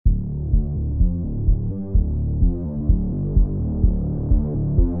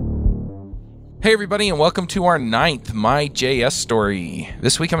Hey everybody, and welcome to our 9th MJS story.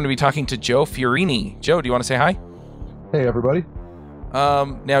 This week I'm going to be talking to Joe Fiorini. Joe, do you want to say hi? Hey everybody.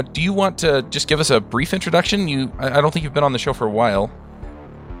 Now, do you want to just give us a brief introduction? I don't think you've been on the show for a while.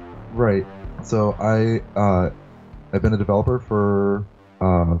 Right. So I've been a developer for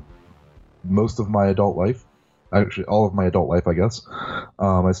most of my adult life. Actually, all of my adult life, I guess.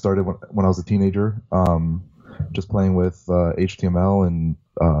 I started when I was a teenager, just playing with HTML and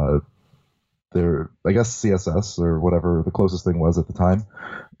I guess CSS or whatever the closest thing was at the time,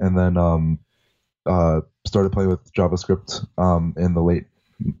 and then started playing with JavaScript in the late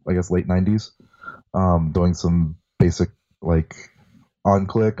 90s, doing some basic like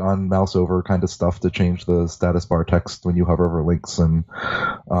on-click, on-mouse over kind of stuff to change the status bar text when you hover over links. And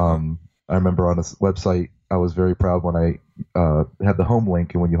I remember on a website, I was very proud when I had the home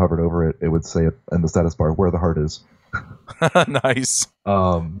link, and when you hovered over it, it would say in the status bar where the heart is. Nice.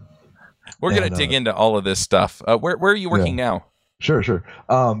 We're going to dig into all of this stuff. Where are you working now? Sure.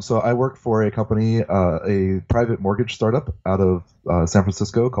 So I work for a company, a private mortgage startup out of San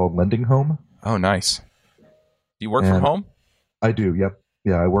Francisco called Lending Home. Oh, nice. Do you work from home? I do, yep.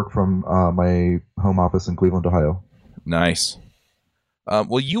 Yeah, I work from my home office in Cleveland, Ohio. Nice.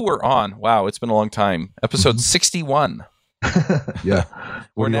 Well, you were on, wow, it's been a long time, episode 61. Yeah.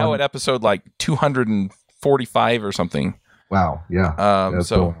 We're now at episode like 245 or something. Wow, yeah.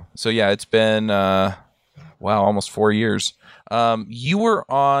 So yeah, it's been, almost 4 years. You were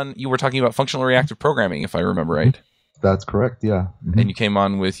talking about functional reactive programming, if I remember right. That's correct, yeah. Mm-hmm. And you came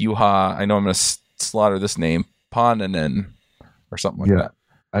on with Juha, I know I'm going to slaughter this name, Pananen, or something like that.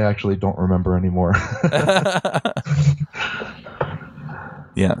 I actually don't remember anymore.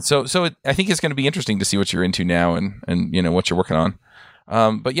 Yeah, so I think it's going to be interesting to see what you're into now and what you're working on.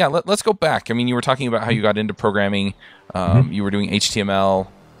 But yeah, let's go back. I mean, you were talking about how you got into programming. You were doing HTML.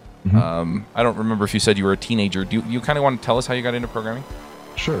 I don't remember if you said you were a teenager. Do you kind of want to tell us how you got into programming?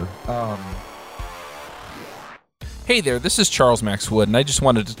 Sure. Hey there, this is Charles Max Wood, and I just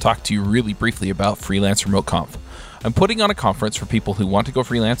wanted to talk to you really briefly about Freelance Remote Conf. I'm putting on a conference for people who want to go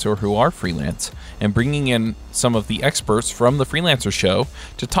freelance or who are freelance, and bringing in some of the experts from the Freelancer Show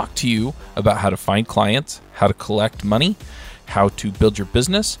to talk to you about how to find clients, how to collect money, how to build your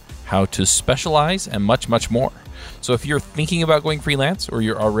business, how to specialize, and much, much more. So if you're thinking about going freelance, or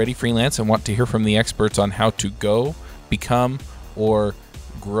you're already freelance and want to hear from the experts on how to go, become, or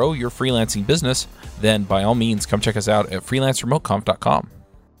grow your freelancing business, then by all means, come check us out at freelanceremoteconf.com.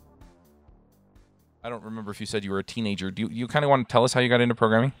 I don't remember if you said you were a teenager. Do you kind of want to tell us how you got into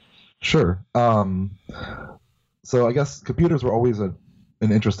programming? Sure. So I guess computers were always an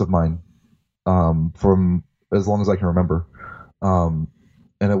interest of mine from as long as I can remember. And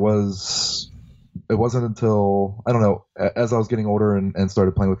it wasn't until, I don't know, as I was getting older and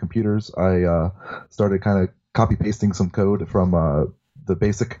started playing with computers, I started kind of copy-pasting some code from the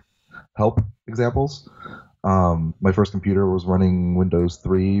basic help examples. My first computer was running Windows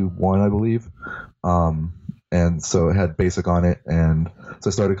 3.1, I believe. And so it had BASIC on it, and so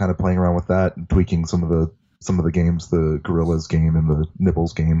I started kind of playing around with that and tweaking some of the games, the Gorillas game and the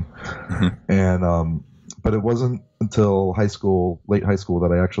Nibbles game. Mm-hmm. And but it wasn't until late high school,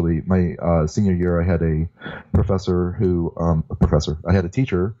 that I actually, my senior year, I had a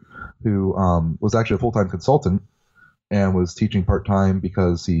teacher who was actually a full-time consultant and was teaching part-time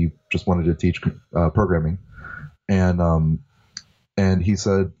because he just wanted to teach programming. And he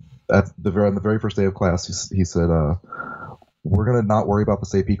said on the very first day of class, he said, we're going to not worry about the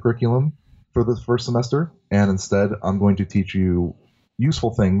SAP curriculum for the first semester, and instead I'm going to teach you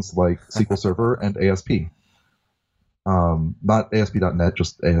useful things like SQL Server and ASP. Not ASP.NET,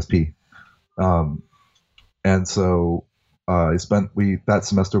 just ASP. And so that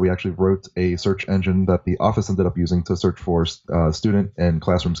semester we actually wrote a search engine that the office ended up using to search for student and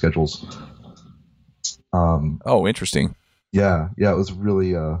classroom schedules. Oh, interesting. Yeah, it was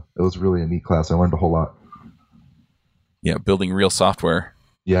really a neat class. I learned a whole lot. Yeah, building real software.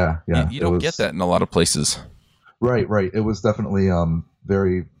 Yeah. You don't get that in a lot of places. Right. It was definitely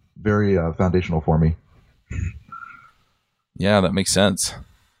very, very foundational for me. Yeah, that makes sense.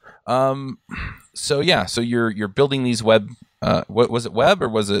 So you're building these web. What was it, web or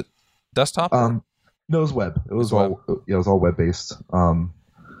was it desktop? No, it was web. It was all web based.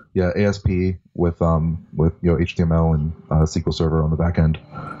 ASP with HTML and SQL Server on the back end.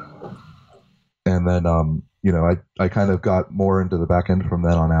 And then I kind of got more into the back end from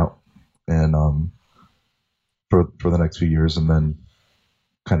then on out, and for the next few years, and then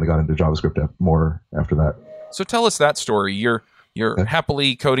kind of got into JavaScript more after that. So tell us that story. You're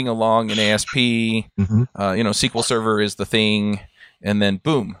happily coding along in ASP. Mm-hmm. SQL Server is the thing, and then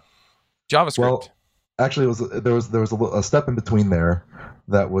boom, JavaScript. Well, actually, there was a step in between there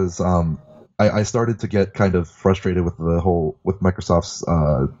that was I started to get kind of frustrated with with Microsoft's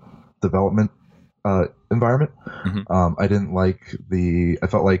development environment. I didn't like I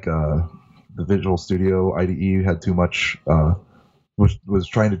felt like the Visual Studio IDE had too much was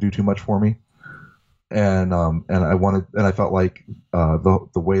trying to do too much for me, and I felt like the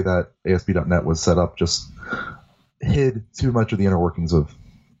way that ASP.NET was set up just hid too much of the inner workings of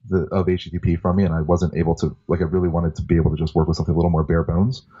HTTP from me, and I wasn't able to I really wanted to be able to just work with something a little more bare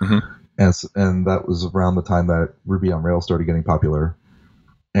bones. And that was around the time that Ruby on Rails started getting popular,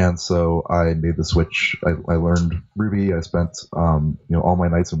 and so I made the switch. I learned Ruby. I spent all my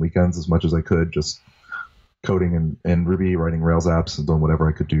nights and weekends as much as I could just coding in Ruby, writing Rails apps, and doing whatever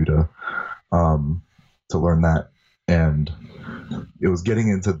I could do to learn that. And it was getting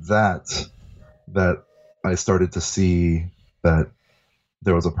into that I started to see that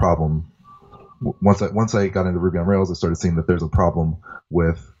there was a problem. Once I got into Ruby on Rails, I started seeing that there's a problem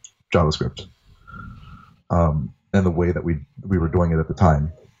with JavaScript, and the way that we were doing it at the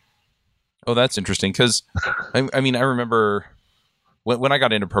time. Oh, that's interesting, because I mean, I remember when I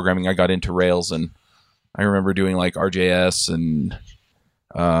got into programming, I got into Rails, and I remember doing like RJS and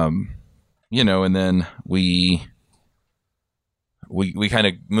and then we kind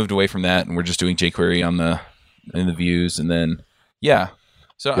of moved away from that, and we're just doing jQuery in the views, and then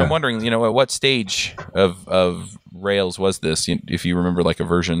So I'm wondering, at what stage of Rails was this? If you remember, like a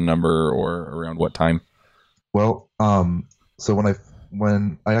version number or around what time? Well, so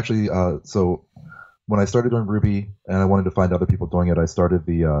when I started doing Ruby and I wanted to find other people doing it, I started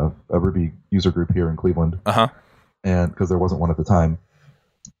a Ruby user group here in Cleveland. And because there wasn't one at the time,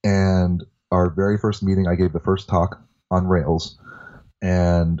 and our very first meeting, I gave the first talk on Rails,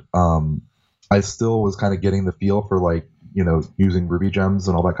 and I still was kind of getting the feel for using Ruby gems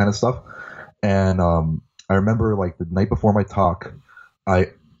and all that kind of stuff. And I remember the night before my talk,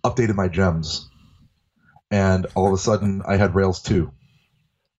 I updated my gems, and all of a sudden I had Rails 2.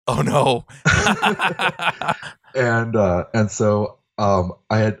 Oh no! and so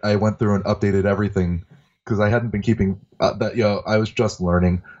I went through and updated everything, because I hadn't been keeping that. I was just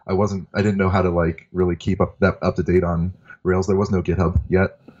learning. I didn't know how to really keep up to date on Rails. There was no GitHub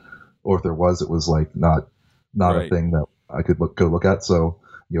yet, or if there was, it was not right. A thing that I could go look at. So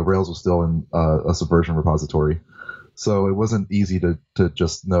Rails was still in a Subversion repository, so it wasn't easy to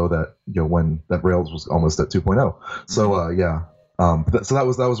just know that when that Rails was almost at 2.0. So so that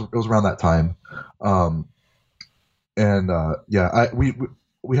was around that time,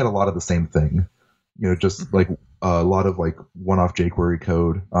 we had a lot of the same thing, just a lot of one-off jQuery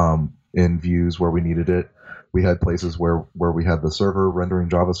code in views where we needed it. We had places where we had the server rendering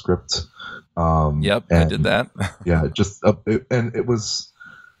JavaScript. I did that.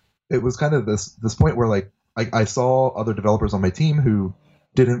 It was kind of this point where I saw other developers on my team who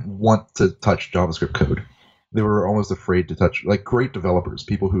didn't want to touch JavaScript code. They were almost afraid to touch, great developers,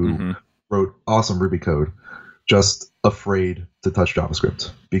 people who wrote awesome Ruby code, just afraid to touch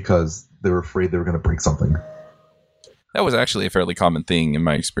JavaScript because they were afraid they were going to break something. That was actually a fairly common thing in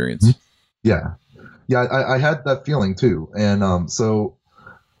my experience. Yeah, I had that feeling too. And so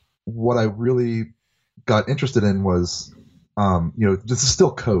what I really got interested in was, this is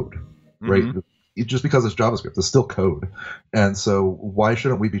still code, right? Just because it's JavaScript, it's still code. And so why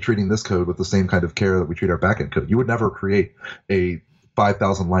shouldn't we be treating this code with the same kind of care that we treat our backend code? You would never create a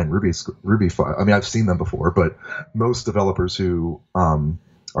 5,000 line Ruby file. I mean, I've seen them before, but most developers who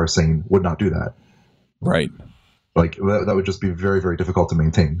are sane would not do that. Right. That would just be very, very difficult to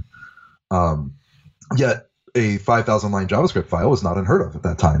maintain. Yet a 5,000 line JavaScript file was not unheard of at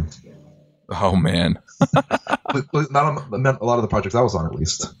that time. Oh man. Not on a lot of the projects I was on, at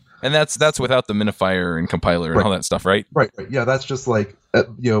least. And that's without the minifier and compiler and all that stuff, right? Right. Yeah, that's just that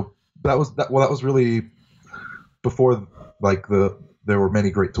was really before there were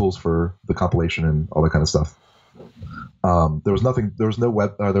many great tools for the compilation and all that kind of stuff. There was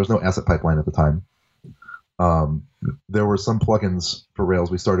no asset pipeline at the time. There were some plugins for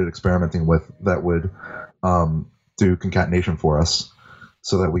Rails we started experimenting with that would do concatenation for us,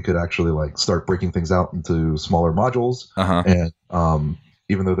 so that we could actually start breaking things out into smaller modules. And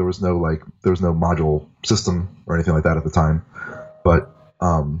even though there was no module system or anything like that at the time, but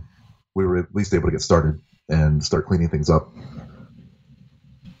we were at least able to get started and start cleaning things up.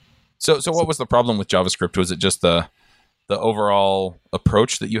 So what was the problem with JavaScript? Was it just the overall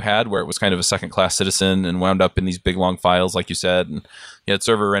approach that you had, where it was kind of a second-class citizen and wound up in these big, long files, like you said, and you had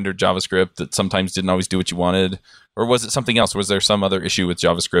server-rendered JavaScript that sometimes didn't always do what you wanted? Or was it something else? Was there some other issue with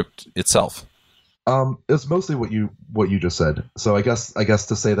JavaScript itself? It's mostly what you just said. So I guess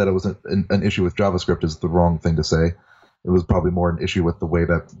to say that it was an issue with JavaScript is the wrong thing to say. It was probably more an issue with the way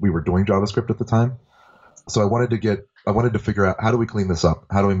that we were doing JavaScript at the time. So I wanted to figure out, how do we clean this up?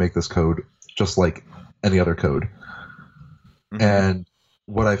 How do we make this code just like any other code? Mm-hmm. And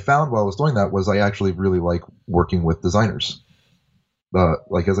what I found while I was doing that was I actually really like working with designers.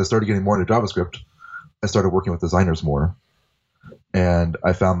 Like as I started getting more into JavaScript, I started working with designers more, and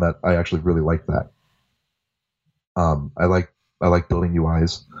I found that I actually really liked that. I like building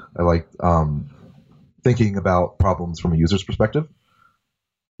UIs. I like thinking about problems from a user's perspective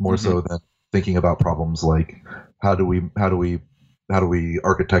more Mm-hmm. so than thinking about problems like how do we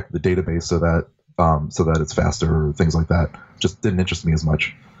architect the database so that it's faster or things like that. Just didn't interest me as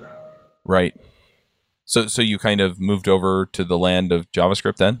much. Right. So you kind of moved over to the land of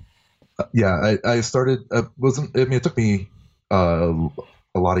JavaScript then? Yeah, I started. Wasn't I mean it took me a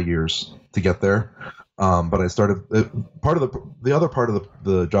lot of years to get there, but I started. Part of the other part of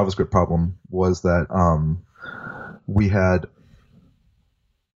the JavaScript problem was that we had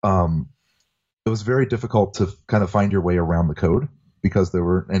it was very difficult to kind of find your way around the code because there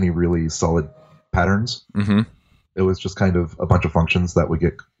weren't any really solid patterns. Mm-hmm. It was just kind of a bunch of functions that would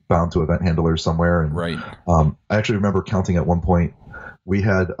get bound to event handlers somewhere. And Right. I actually remember counting at one point, we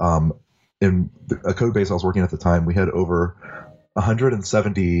had in a code base I was working at the time, we had over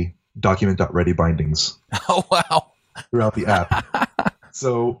 170 document.ready bindings Oh, wow. throughout the app.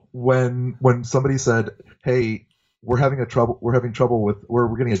 So when somebody said, "Hey, we're having trouble with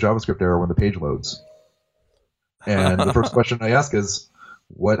we're getting a JavaScript error when the page loads," and the first question I ask is,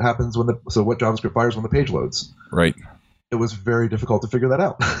 "What happens what JavaScript fires when the page loads?" Right. It was very difficult to figure that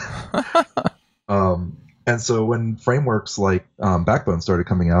out. And so when frameworks like Backbone started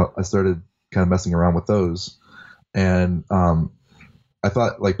coming out, I started kind of messing around with those, and I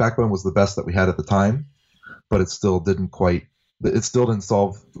thought like Backbone was the best that we had at the time, but it still didn't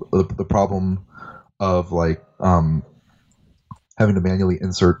solve the problem of like having to manually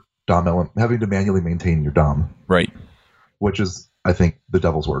insert DOM element, having to manually maintain your DOM, Right. which is, I think, the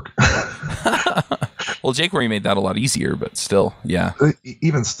devil's work. Well, jQuery made that a lot easier, but still, yeah.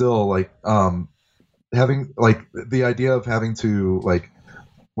 Even still, like having like the idea of having to like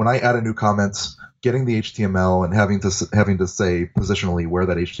when I add a new comment, getting the HTML and having to say positionally where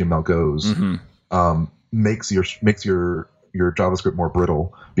that HTML goes makes your JavaScript more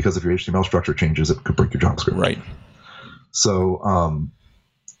brittle, because if your HTML structure changes, it could break your JavaScript. Right. So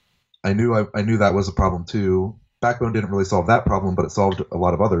I knew that was a problem too. Backbone didn't really solve that problem, but it solved a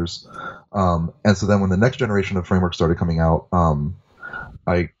lot of others. And so then when the next generation of frameworks started coming out,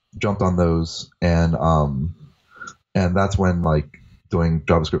 I jumped on those, and that's when like doing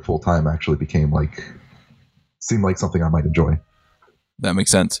JavaScript full time actually seemed like something I might enjoy. That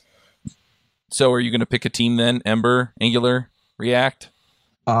makes sense. So are you going to pick a team then? Ember, Angular, React,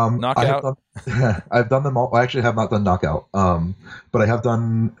 Knockout? I've done them all. I actually have not done Knockout, but I've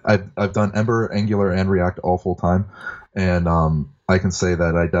done Ember, Angular, and React all full time, and I can say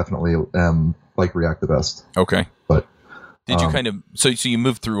that I definitely am like React the best. Okay. But did you kind of so you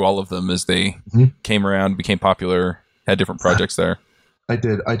moved through all of them as they came around, became popular, had different projects there? I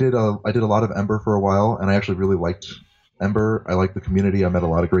did a lot of Ember for a while, and I actually really liked Ember. I liked the community. I met a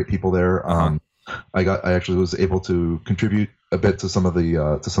lot of great people there. I actually was able to contribute a bit to some of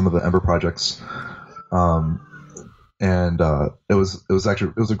the Ember projects, and it was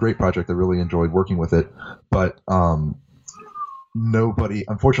a great project. I really enjoyed working with it, but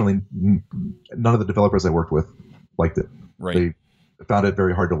unfortunately, none of the developers I worked with liked it. Right. They found it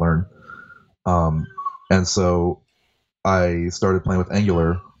very hard to learn, and so I started playing with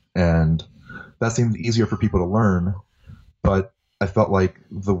Angular, and that seemed easier for people to learn, but I felt like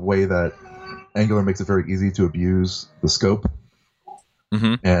the way that Angular makes it very easy to abuse the scope.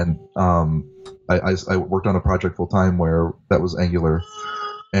 And I worked on a project full time where that was Angular,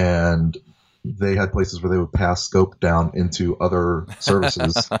 and they had places where they would pass scope down into other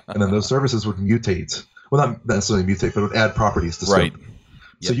services, and then those services would mutate. Well, not necessarily mutate, but would add properties to scope. Right.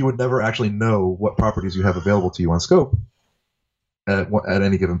 So you would never actually know what properties you have available to you on scope at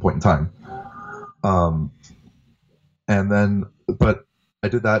any given point in time. And then, but I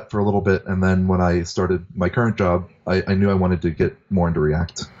did that for a little bit, and then when I started my current job, I knew I wanted to get more into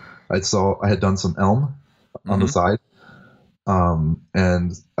React. I had done some Elm on the side,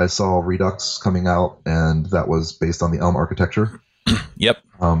 and I saw Redux coming out, and that was based on the Elm architecture. Yep.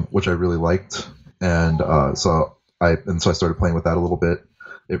 Which I really liked, and so I started playing with that a little bit.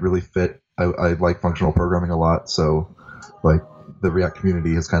 It really fit. I like functional programming a lot, so like the React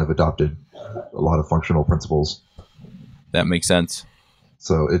community has kind of adopted a lot of functional principles. That makes sense.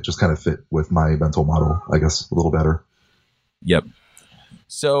 So it just kind of fit with my mental model, I guess, a little better. Yep.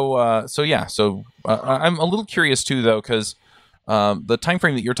 So I'm a little curious too, though, because the time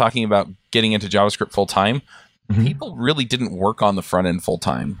frame that you're talking about getting into JavaScript full time, people really didn't work on the front end full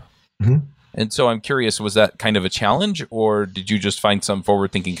time. And so I'm curious, was that kind of a challenge, or did you just find some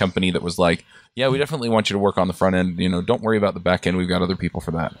forward-thinking company that was like, yeah, we definitely want you to work on the front end. Don't worry about the back end. We've got other people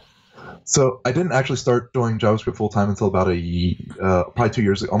for that. So I didn't actually start doing JavaScript full time until about probably 2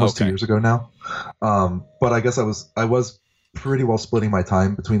 years, almost 2 years ago now. But I guess I was pretty well splitting my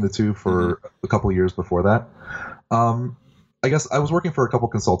time between the two for a couple of years before that. I guess I was working for a couple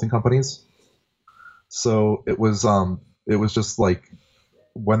consulting companies, so it was just like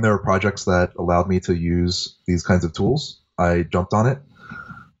when there were projects that allowed me to use these kinds of tools, I jumped on it.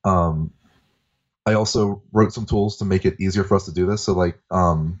 I also wrote some tools to make it easier for us to do this. So like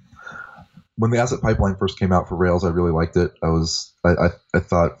when the asset pipeline first came out for Rails, I really liked it. I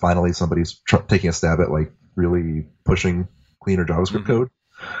thought finally somebody's taking a stab at like really pushing cleaner JavaScript code,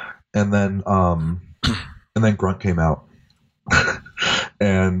 and then Grunt came out,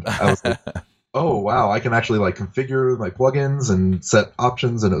 and I was like, oh wow, I can actually like configure my plugins and set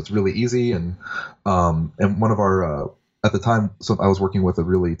options, and it was really easy. And one of our at the time, so I was working with a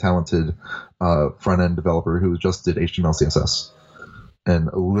really talented front end developer who just did HTML, CSS, and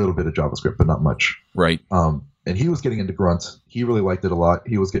a little bit of JavaScript, but not much. Right. And he was getting into Grunt. He really liked it a lot.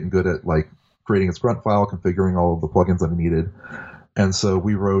 He was getting good at like creating his Grunt file, configuring all of the plugins that he needed. And so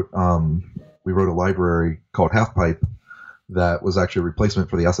we wrote a library called HalfPipe that was actually a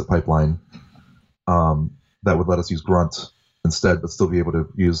replacement for the asset pipeline that would let us use Grunt instead, but still be able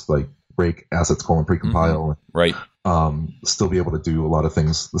to use like break assets precompile. Right. Still be able to do a lot of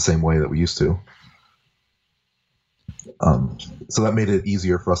things the same way that we used to. So that made it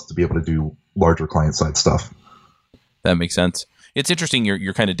easier for us to be able to do larger client-side stuff. That makes sense. It's interesting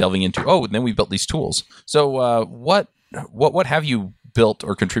you're kind of delving into, and then we built these tools. So what have you built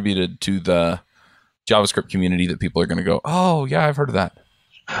or contributed to the JavaScript community that people are going to go, oh, yeah, I've heard of that?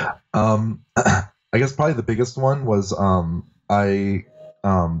 I guess probably the biggest one was I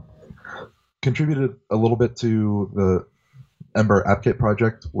contributed a little bit to the Ember AppKit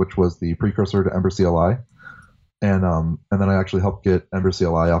project, which was the precursor to Ember CLI. And then I actually helped get Ember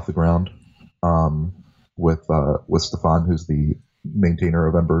CLI off the ground with Stefan, who's the maintainer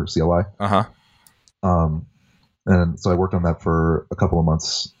of Ember CLI. And so I worked on that for a couple of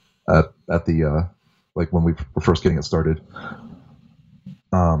months at the like when we were first getting it started.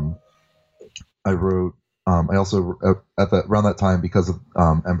 I wrote. I also around that time, because of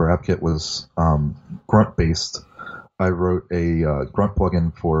Ember AppKit was Grunt based, I wrote a Grunt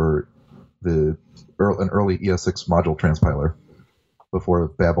plugin for an early ES6 module transpiler before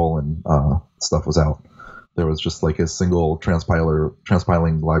Babel and stuff was out. There was just like a single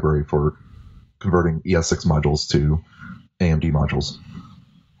transpiling library for converting ES6 modules to AMD modules.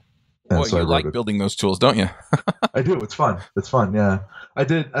 And well, so you like building those tools, don't you? I do. It's fun. Yeah. I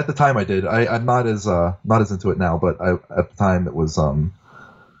did at the time. I did. I'm not as into it now, but at the time it was.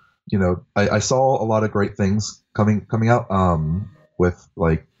 I saw a lot of great things coming out with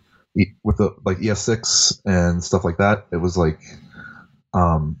the ES6 and stuff like that. It was like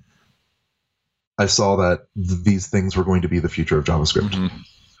I saw that these things were going to be the future of JavaScript,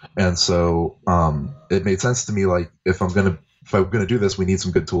 and so it made sense to me. Like if I'm gonna do this, we need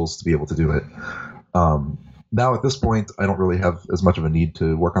some good tools to be able to do it. Now at this point, I don't really have as much of a need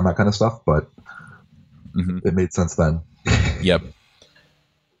to work on that kind of stuff, but it made sense then. Yep.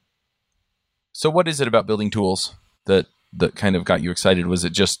 So what is it about building tools that kind of got you excited? Was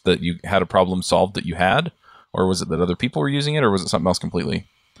it just that you had a problem solved that you had, or was it that other people were using it, or was it something else completely?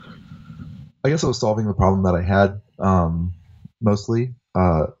 I guess I was solving the problem that I had mostly.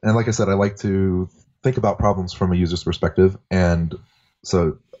 And like I said, I like to think about problems from a user's perspective. And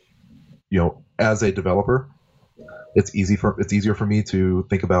so, as a developer, it's easier for me to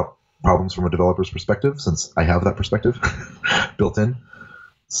think about problems from a developer's perspective, since I have that perspective built in.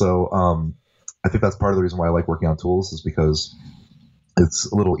 So I think that's part of the reason why I like working on tools, is because it's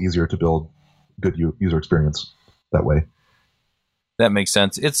a little easier to build good user experience that way. That makes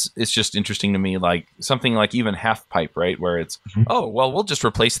sense. It's just interesting to me, like something like even HalfPipe, right? Where it's, we'll just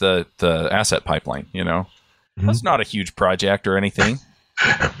replace the asset pipeline, That's not a huge project or anything.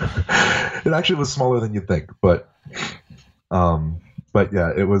 It actually was smaller than you'd think, but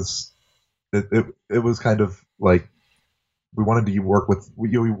yeah, it was kind of like we wanted to work with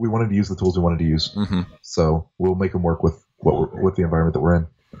we wanted to use the tools we wanted to use, so we'll make them work with with the environment that we're in.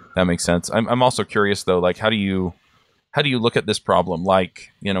 That makes sense. I'm also curious though, like how do you look at this problem? Like,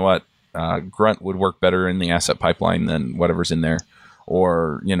 Grunt would work better in the asset pipeline than whatever's in there.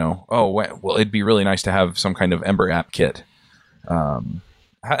 or well, it'd be really nice to have some kind of Ember app kit. How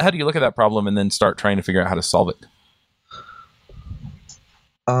do you look at that problem and then start trying to figure out how to solve it?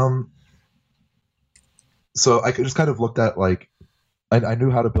 So I just kind of looked at like I knew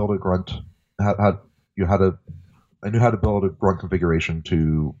how to build a grunt. I knew how to build a grunt configuration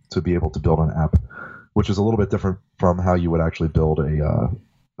to be able to build an app, which is a little bit different from how you would actually build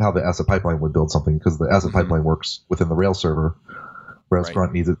how the asset pipeline would build something, because the asset pipeline works within the Rails server, whereas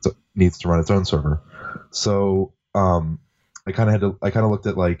grunt needs to run its own server. So I kind of looked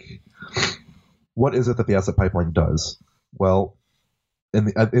at like, what is it that the asset pipeline does? Well, in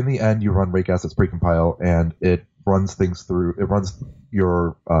the end, you run rake assets precompile, and it runs things through. It runs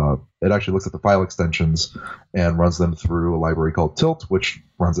your. It actually looks at the file extensions and runs them through a library called Tilt, which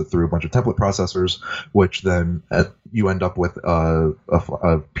runs it through a bunch of template processors, which then you end up with a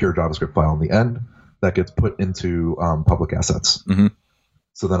pure JavaScript file in the end that gets put into public assets. Mm-hmm.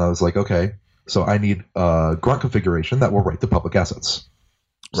 So then I was like, okay, so I need a grunt configuration that will write to public assets.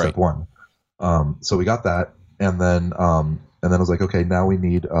 Step one. So we got that, and then I was like, okay, now we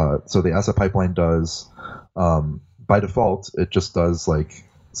need. So the asset pipeline does, by default, it just does like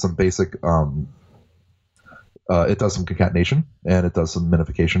some basic. It does some concatenation, and it does some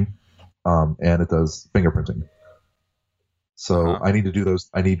minification, and it does fingerprinting. So I need to do those.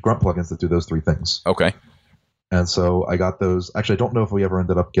 I need grunt plugins that do those three things. Okay. And so I got those. Actually, I don't know if we ever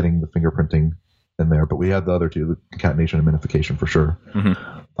ended up getting the fingerprinting in there, but we had the other two, the concatenation and minification for sure.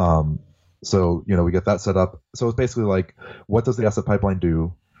 Mm-hmm. So, we get that set up. So it's basically like, what does the asset pipeline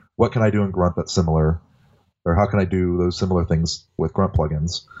do? What can I do in Grunt that's similar? Or how can I do those similar things with Grunt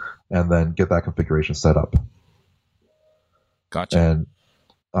plugins? And then get that configuration set up. Gotcha. And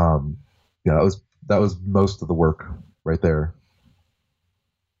that was most of the work right there.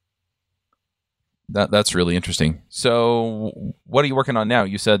 That's really interesting. So what are you working on now?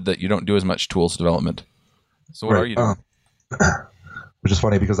 You said that you don't do as much tools development. So what are you doing? Which is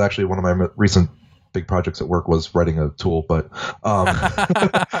funny because actually one of my recent big projects at work was writing a tool, but I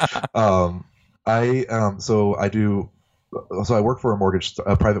work for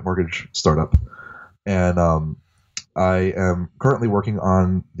a private mortgage startup, and I am currently working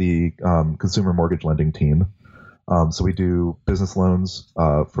on the consumer mortgage lending team. So we do business loans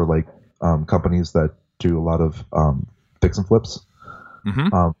for like companies that do a lot of fix and flips,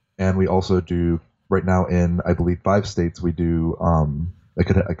 and we also do. Right now, in I believe 5 states, we do. I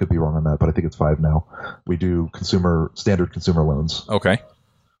could be wrong on that, but I think it's 5 now. We do standard consumer loans. Okay.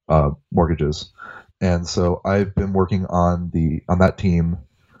 Mortgages, and so I've been working on that team,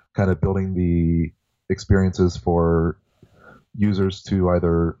 kind of building the experiences for users to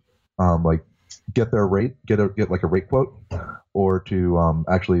either like get their rate, get like a rate quote, or to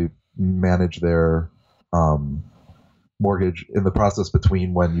actually manage their mortgage in the process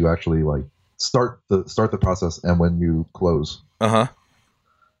between when you actually like. Start the process and when you close. And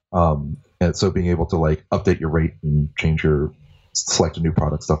so being able to like update your rate and select a new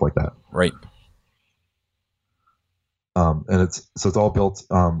product, stuff like that. Right. And it's all built.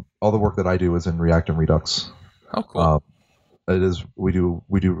 All the work that I do is in React and Redux. Oh, cool. It is. We do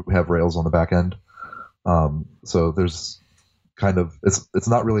have Rails on the back end. So there's kind of it's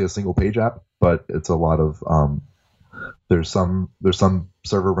not really a single page app, but it's a lot of. There's some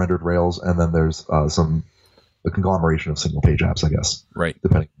server rendered Rails, and then there's a conglomeration of single page apps, I guess. Right.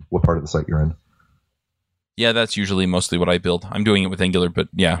 Depending what part of the site you're in. Yeah, that's usually mostly what I build. I'm doing it with Angular, but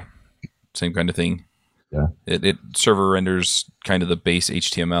yeah, same kind of thing. Yeah. It server renders kind of the base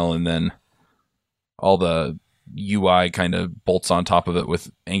HTML, and then all the UI kind of bolts on top of it with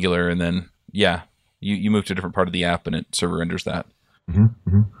Angular, and then you move to a different part of the app, and it server renders that.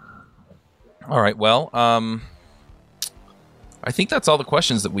 Mm-hmm. All right. Well, I think that's all the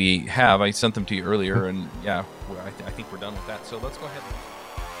questions that we have. I sent them to you earlier, and I think we're done with that. So let's go ahead.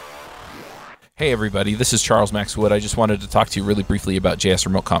 Hey, everybody. This is Charles Max Wood. I just wanted to talk to you really briefly about JS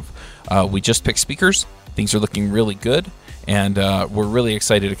Remote Conf. We just picked speakers. Things are looking really good, and we're really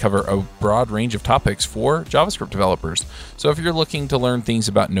excited to cover a broad range of topics for JavaScript developers. So if you're looking to learn things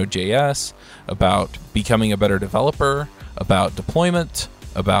about Node.js, about becoming a better developer, about deployment,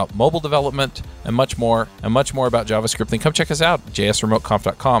 about mobile development, and much more about JavaScript, then come check us out at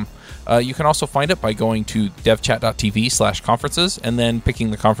jsremoteconf.com. You can also find it by going to devchat.tv/conferences and then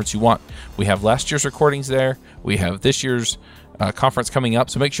picking the conference you want. We have last year's recordings there. We have this year's conference coming up,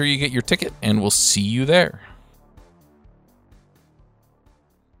 so make sure you get your ticket, and we'll see you there.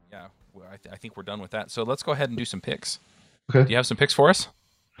 Yeah, I think we're done with that. So let's go ahead and do some picks. Okay. Do you have some picks for us?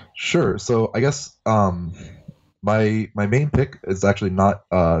 Sure. So I guess my main pick is actually not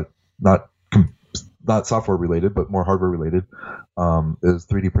software related, but more hardware related. is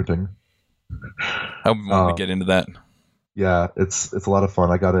 3D printing. I want to get into that. Yeah, it's a lot of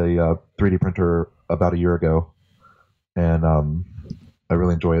fun. I got a 3D printer about a year ago, and I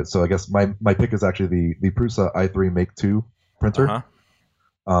really enjoy it. So I guess my pick is actually the Prusa i3 Make 2 printer,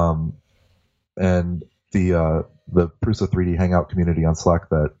 and the Prusa 3D Hangout community on Slack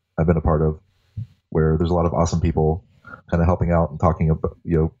that I've been a part of, where there's a lot of awesome people kind of helping out and talking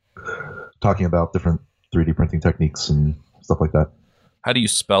about different 3D printing techniques and stuff like that. How do you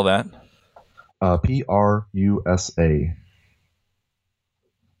spell that? Prusa.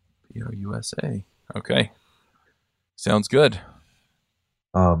 Prusa. Okay, sounds good.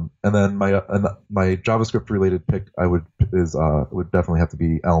 And then my JavaScript related pick would definitely have to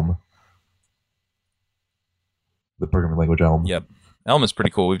be Elm, the programming language Elm. Yep, Elm is pretty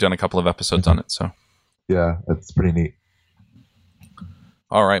cool. We've done a couple of episodes on it, so yeah, it's pretty neat.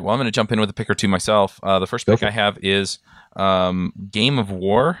 All right, well, I'm going to jump in with a pick or two myself. The first pick I have is Game of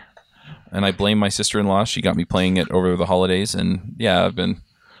War, and I blame my sister-in-law. She got me playing it over the holidays, and yeah, I've been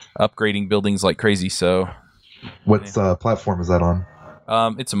upgrading buildings like crazy. So, what platform is that on?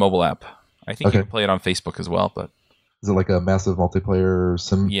 It's a mobile app. I think you can play it on Facebook as well. But is it like a massive multiplayer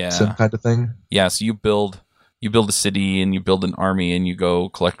sim kind of thing? Yeah. So you build a city and you build an army and you go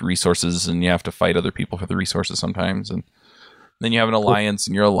collect resources and you have to fight other people for the resources sometimes. And then you have an alliance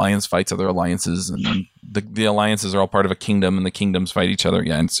and your alliance fights other alliances and the alliances are all part of a kingdom and the kingdoms fight each other.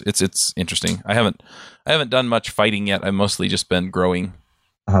 Yeah, and it's interesting. I haven't done much fighting yet. I've mostly just been growing.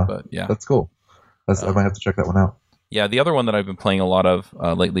 But yeah, that's cool. I might have to check that one out. Yeah, the other one that I've been playing a lot of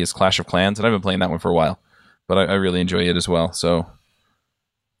lately is Clash of Clans, and I've been playing that one for a while, but I really enjoy it as well. So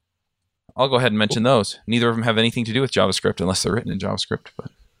I'll go ahead and mention those. Neither of them have anything to do with JavaScript unless they're written in JavaScript.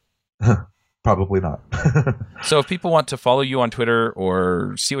 But probably not. So if people want to follow you on Twitter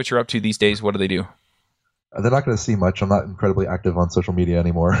or see what you're up to these days, what do they do? They're not going to see much. I'm not incredibly active on social media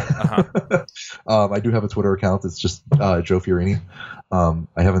anymore. I do have a Twitter account. It's just Joe Fiorini.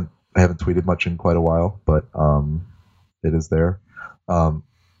 I haven't tweeted much in quite a while, but it is there.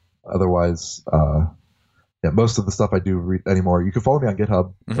 Otherwise, most of the stuff I do read anymore. You can follow me on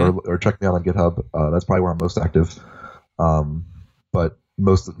GitHub or check me out on GitHub. That's probably where I'm most active. But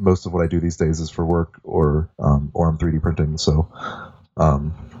most of what I do these days is for work or I'm 3D printing. So,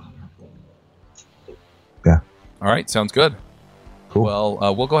 yeah. All right, sounds good. Cool.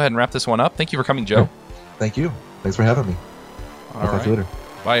 Well, we'll go ahead and wrap this one up. Thank you for coming, Joe. Thank you. Thanks for having me. All right. Talk to you later.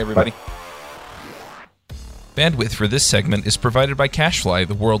 Bye, everybody. Bye. Bandwidth for this segment is provided by CacheFly,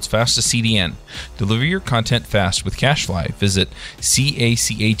 the world's fastest CDN. Deliver your content fast with CacheFly. Visit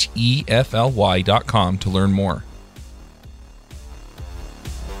CACHEFLY.com to learn more.